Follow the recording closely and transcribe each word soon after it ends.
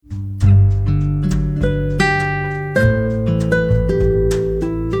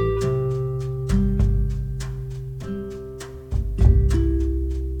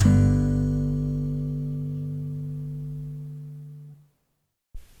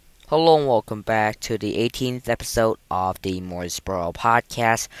Hello and welcome back to the 18th episode of the Morrisboro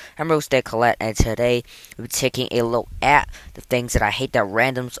podcast. I'm Rose Colette, and today we're taking a look at the things that I hate that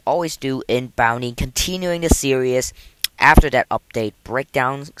randoms always do in Bounty, continuing the series after that update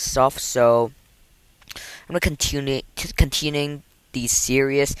breakdown stuff. So I'm gonna continuing the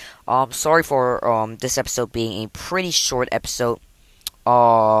series. Sorry for this episode being a pretty short episode.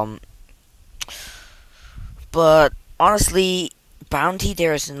 But honestly, Bounty,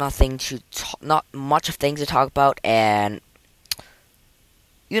 there is not much of things to talk about, and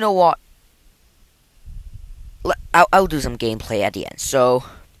you know what? I'll do some gameplay at the end. So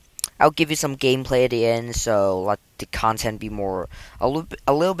I'll give you some gameplay at the end, so let the content be a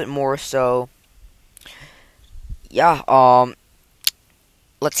little bit more. So yeah,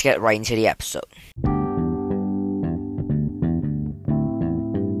 let's get right into the episode.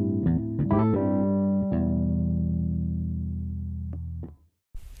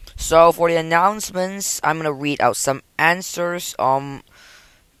 So for the announcements, I'm gonna read out some answers.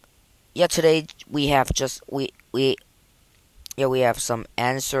 Today we have we have some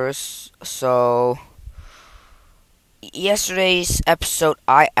answers. So yesterday's episode,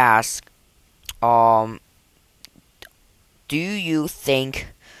 I asked, do you think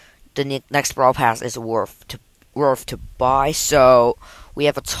the next Brawl Pass is worth to buy? So we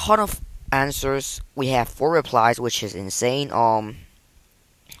have a ton of answers. We have 4 replies, which is insane.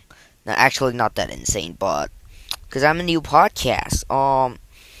 Actually, not that insane, but because I'm a new podcast.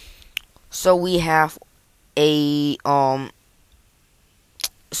 So we have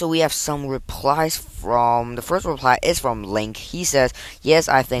some replies from the first reply is from Link. He says, "Yes,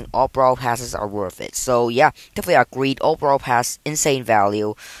 I think all Brawl Passes are worth it." So yeah, definitely agreed. All Brawl Pass, insane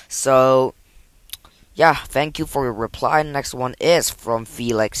value. So yeah, thank you for your reply. The next one is from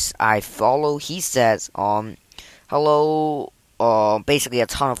Felix. I follow. He says, hello. Basically a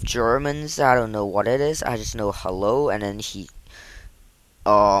ton of Germans. I don't know what it is. I just know hello, and then he,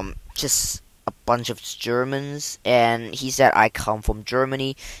 just a bunch of Germans, and he said I come from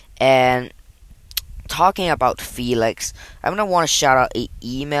Germany. And talking about Felix, I'm gonna want to shout out a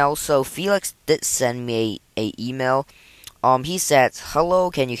email. So Felix did send me a email. He said, "Hello,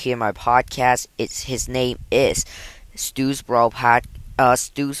 can you hear my podcast?" His name is Stu's Broadcast.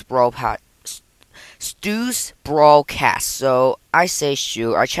 So I say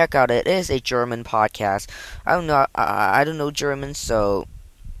sure. I check out it. It is a German podcast. I don't know German, so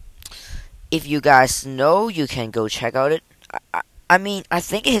if you guys know, you can go check out it. I mean, I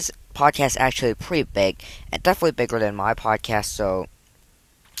think his podcast is actually pretty big, and definitely bigger than my podcast. So,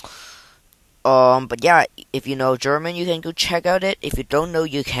 but yeah, if you know German, you can go check out it. If you don't know,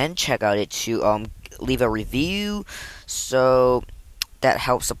 you can check out it to leave a review. So that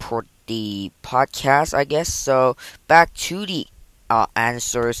helps support the podcast, I guess. So back to the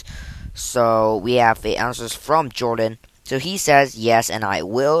answers. So we have the answers from Jordan. So he says yes, and I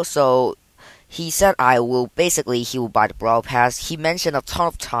will. So he said I will. Basically, he will buy the Brawl Pass. He mentioned a ton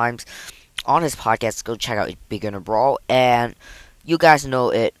of times on his podcast, go check out Beginner Brawl, and you guys know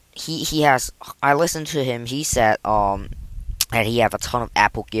it. He has. I listened to him. He said and he have a ton of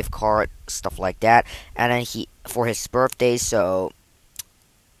Apple gift card, stuff like that, and then he for his birthday. So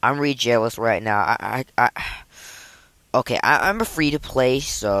I'm really jealous right now. I'm a free to play,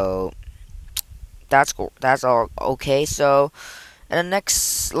 so that's cool. That's all okay. So, and the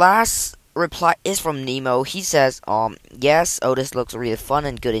last reply is from Nemo. He says, yes, this looks really fun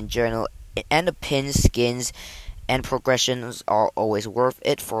and good in general, and the pins, skins, and progressions are always worth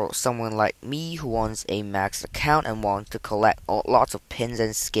it for someone like me who wants a max account and wants to collect lots of pins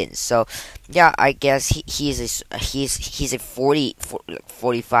and skins. So yeah, I guess he's a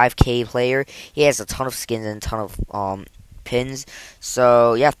 45k player. He has a ton of skins and a ton of pins.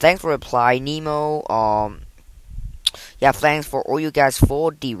 So yeah, thanks for reply, Nemo. Yeah, thanks for all you guys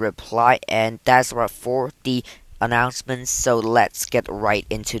for the reply, and that's right for the announcements. So let's get right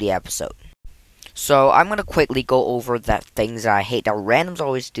into the episode. So I'm gonna quickly go over the things that I hate that randoms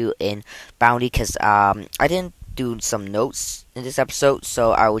always do in Bounty, because I didn't do some notes in this episode,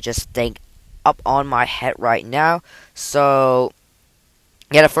 so I will just think up on my head right now. So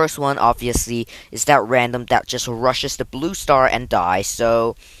yeah, the first one obviously is that random that just rushes the blue star and dies.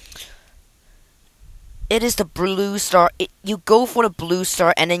 So it is the blue star. You go for the blue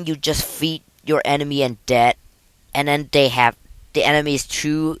star and then you just feed your enemy and dead, and then the enemy is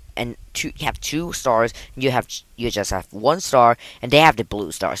two stars, and you just have 1 star, and they have the blue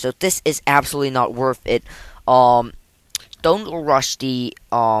star. So this is absolutely not worth it. Don't rush the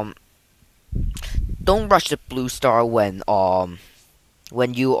blue star when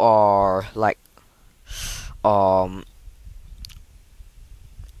you are like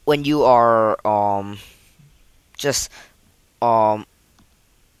when you are just um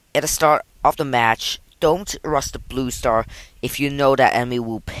at the start of the match, don't rush the blue star if you know that enemy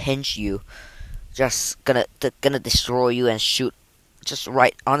will pinch you. Just gonna destroy you and shoot just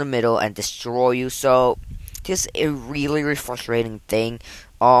right on the middle and destroy you. So this is a really frustrating thing.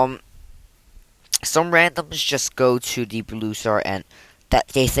 Some randoms just go to the blue star and that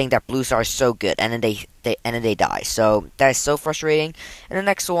they think that blue star is so good, and then they die. So that is so frustrating. And the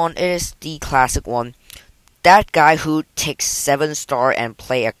next one is the classic one. That guy who takes 7-star and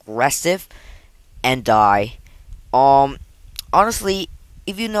play aggressive and die. Honestly,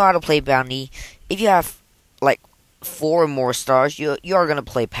 if you know how to play bounty, if you have like 4 or more stars, you are gonna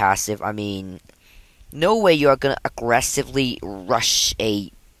play passive. I mean, no way you are gonna aggressively rush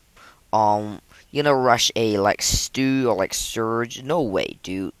a rush a like Stu or like Surge. No way,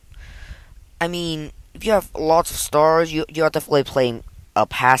 dude. I mean, if you have lots of stars, you're definitely playing a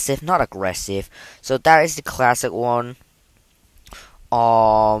passive, not aggressive. So that is the classic one.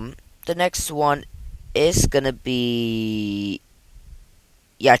 The next one is gonna be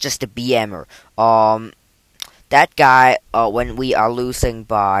just the BMer. That guy. When we are losing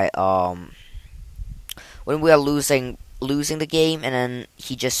by when we are losing the game, and then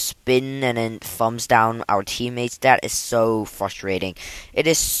he just spin and then thumbs down our teammates. That is so frustrating. It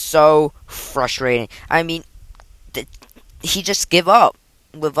is so frustrating. I mean, he just give up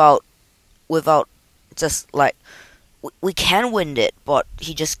without just like we can win it, but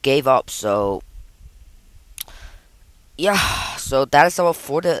he just gave up. So yeah, so that is all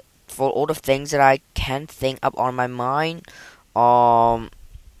for all the things that I can think up on my mind.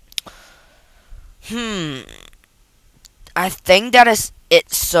 I think that is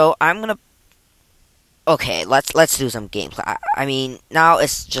it. So I'm gonna. Okay, let's do some gameplay. I mean, now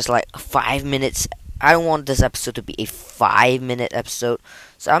it's just like 5 minutes. I don't want this episode to be a 5-minute episode,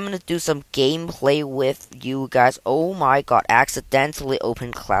 so I'm gonna do some gameplay with you guys. Oh my god! Accidentally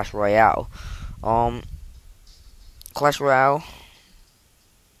opened Clash Royale. Clash Royale.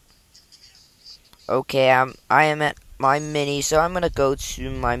 Okay, I am at my mini, so I'm gonna go to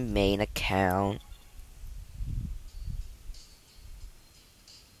my main account.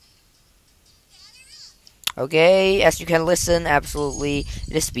 Okay, as you can listen, absolutely,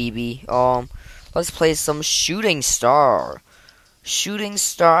 it is BB. Let's play some Shooting Star. Shooting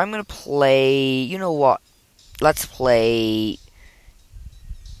Star, I'm gonna play, you know what? Let's play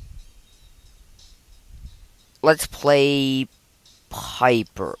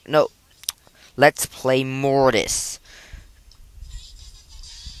Piper. No, let's play Mortis.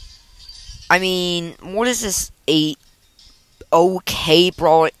 I mean, Mortis is a okay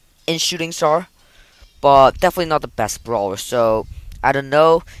brawler in Shooting Star, but definitely not the best brawler. So I don't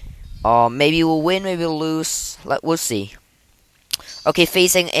know. Maybe we'll win, maybe we'll lose. We'll see. Okay,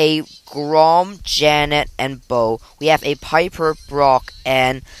 facing a Grom, Janet, and Bo. We have a Piper, Brock,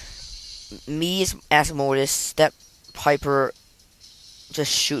 and me as Mortis. That Piper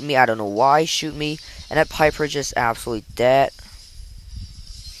just shoot me. I don't know why shoot me. And that Piper just absolutely dead.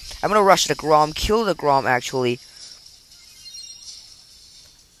 I'm gonna rush the Grom, kill the Grom actually.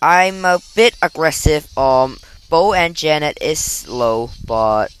 I'm a bit aggressive. Bo and Janet is low,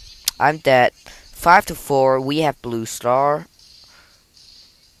 but I'm dead. 5-4. We have blue star.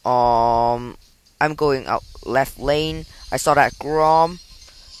 I'm going out left lane. I saw that Grom.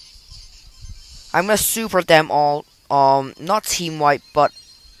 I'm gonna super them all. Not team wipe, but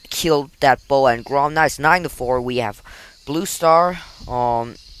kill that Bo and Grom. Now it's 9-4. We have blue star.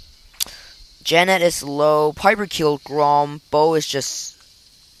 Janet is low. Piper killed Grom. Bo is just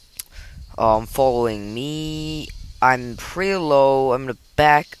following me. I'm pretty low. I'm gonna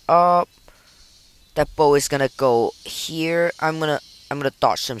back up. That Bo is gonna go here. I'm gonna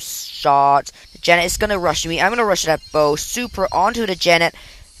dodge some shots. Janet is gonna rush me. I'm gonna rush that Bo. Super onto the Janet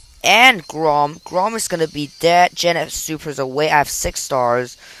and Grom. Grom is gonna be dead. Janet supers away. I have 6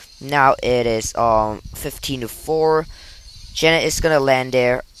 stars. Now it is 15-4. Janet is gonna land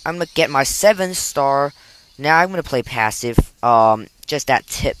there. I'm gonna get my 7-star. Now I'm gonna play passive. Just that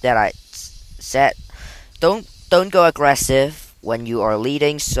tip that I said. Don't go aggressive when you are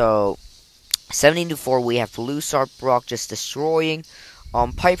leading. So 17-4. We have blue star. Brock just destroying.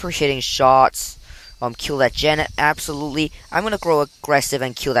 Piper hitting shots. Kill that Janet. Absolutely. I'm gonna grow aggressive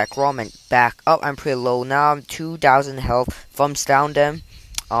and kill that Grom and back up. I'm pretty low now. I'm 2,000 health. Thumbs down them.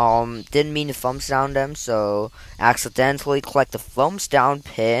 Didn't mean to thumbs down them, so accidentally collect the thumbs down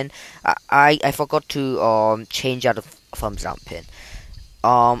pin. I forgot to change out the thumbs down pin.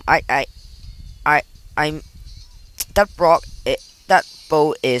 I'm that Brock that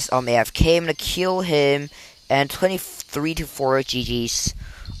Bo is AFK. I'm gonna kill him and 23-4 GG's.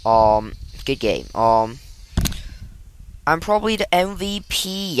 Good game. I'm probably the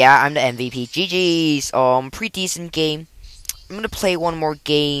MVP. Yeah, I'm the MVP. GG's. Pretty decent game. I'm gonna play one more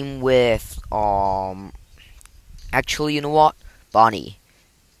game with Actually, you know what? Bonnie.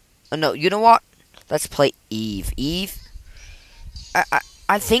 Oh, no, you know what? Let's play Eve. Eve.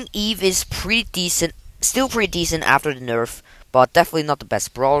 I think Eve is pretty decent. Still pretty decent after the nerf, but definitely not the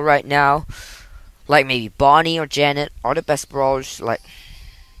best brawler right now. Like maybe Bonnie or Janet are the best brawlers. Like,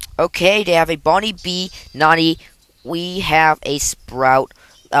 okay, they have a Bonnie, B, Nani. We have a Sprout,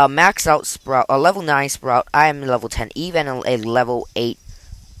 max out Sprout, a level 9 Sprout. I am level 10 Eve and a level 8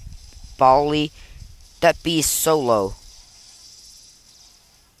 Barley. That B is so low.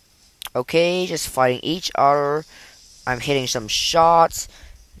 Okay, just fighting each other. I'm hitting some shots.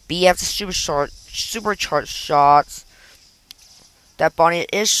 B has the supercharged shots. That Bonnie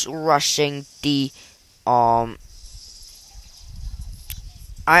is rushing the I'm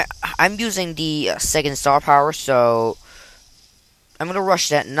using the second star power, so I'm gonna rush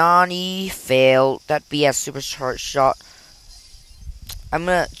that. Nani failed. That B has supercharged shot. I'm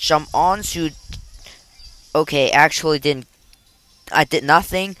gonna jump onto. Okay, actually didn't. I did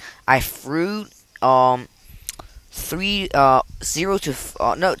nothing. I threw 2 to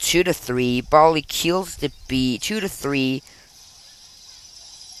 3. Barley kills the B. 2 to 3.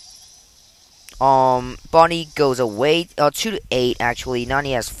 Bonnie goes away. 2 to 8 actually.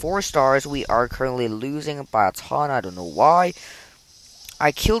 Nani has 4 stars. We are currently losing by a ton. I don't know why.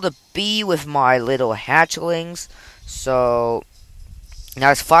 I killed a B with my little hatchlings. So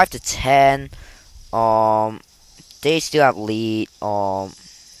now it's 5 to 10. They still have lead. I'm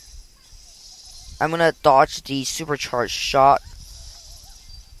gonna dodge the supercharged shot.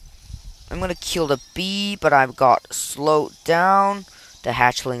 I'm gonna kill the B, but I've got slowed down. The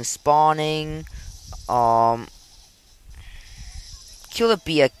hatchling spawning. Kill the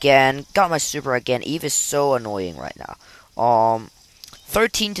B again. Got my super again. Eve is so annoying right now.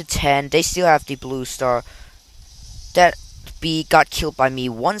 13 to 10. They still have the blue star. That B got killed by me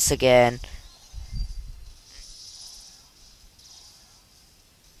once again.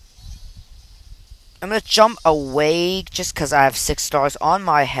 I'm gonna jump away just because I have 6 stars on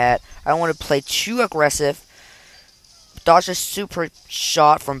my head. I don't want to play too aggressive. Dodge a super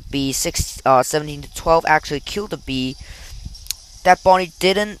shot from B. 17 to 12 actually killed the B. That Bonnie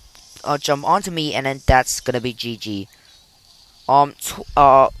didn't jump onto me, and then that's gonna be GG.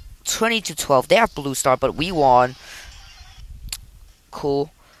 20 to 12. They have blue star, but we won.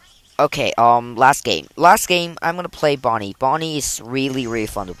 Cool. Okay. Last game. Last game. I'm gonna play Bonnie. Bonnie is really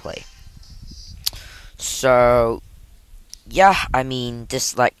fun to play. So, yeah, I mean,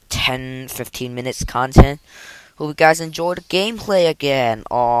 this like 10-15 minutes content. Hope you guys enjoy the gameplay again.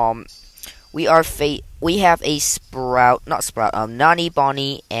 We have a Sprout, not Sprout, Nani,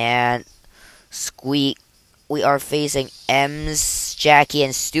 Bonnie, and Squeak. We are facing Ems, Jackie,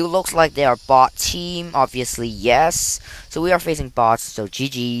 and Stu. Looks like they are bot team. Obviously, yes. So we are facing bots. So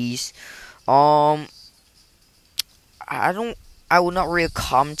GG's. I will not really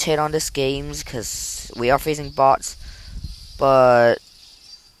commentate on this games because we are facing bots, but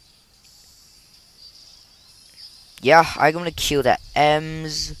yeah, I'm gonna kill that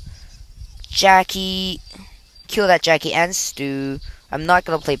Ems, Jackie, kill that Jackie and Stu. I'm not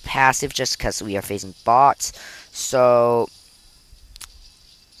gonna play passive just because we are facing bots. So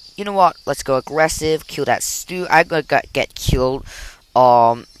you know what? Let's go aggressive. Kill that Stu. I'm gonna get killed.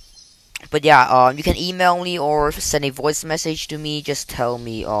 But yeah, you can email me or send a voice message to me. Just tell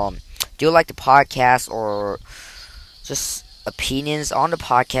me, do you like the podcast or just opinions on the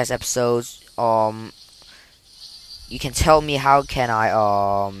podcast episodes? You can tell me how can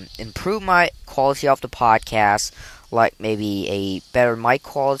I improve my quality of the podcast, like maybe a better mic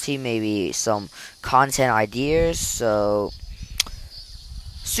quality, maybe some content ideas. So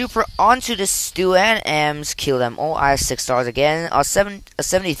super onto the Stu and Ems, kill them all. I have 6 stars again.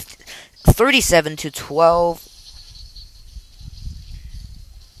 37 to 12.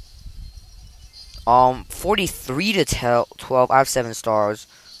 43 to 12. I have 7 stars.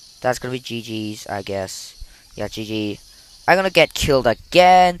 That's gonna be GG's, I guess. Yeah, GG. I'm gonna get killed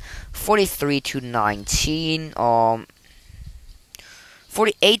again. 43 to 19.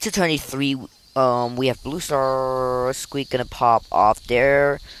 48 to 23. We have blue star. Squeak gonna pop off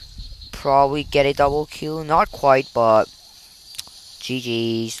there. Probably get a double kill. Not quite, but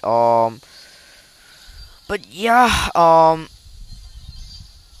GG's. But yeah,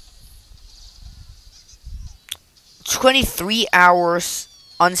 23 hours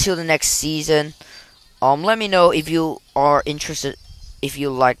until the next season. Let me know if you are interested, if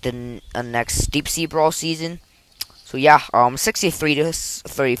you like the next Deep Sea Brawl season. So yeah, 63 to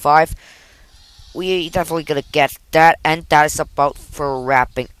 35. We definitely gonna get that, and that is about for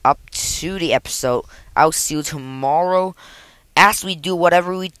wrapping up to the episode. I'll see you tomorrow as we do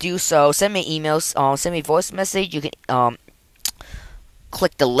whatever we do. So send me emails, send me voice message. You can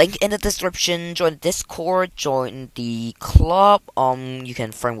click the link in the description, join the Discord, join the club. You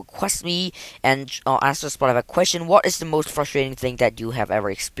can friend request me and answer a Spotify question. What is the most frustrating thing that you have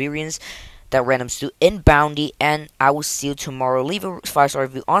ever experienced that randoms do in Bounty? And I will see you tomorrow. Leave a 5-star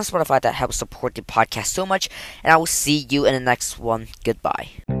review on Spotify. That helps support the podcast so much. And I will see you in the next one. Goodbye.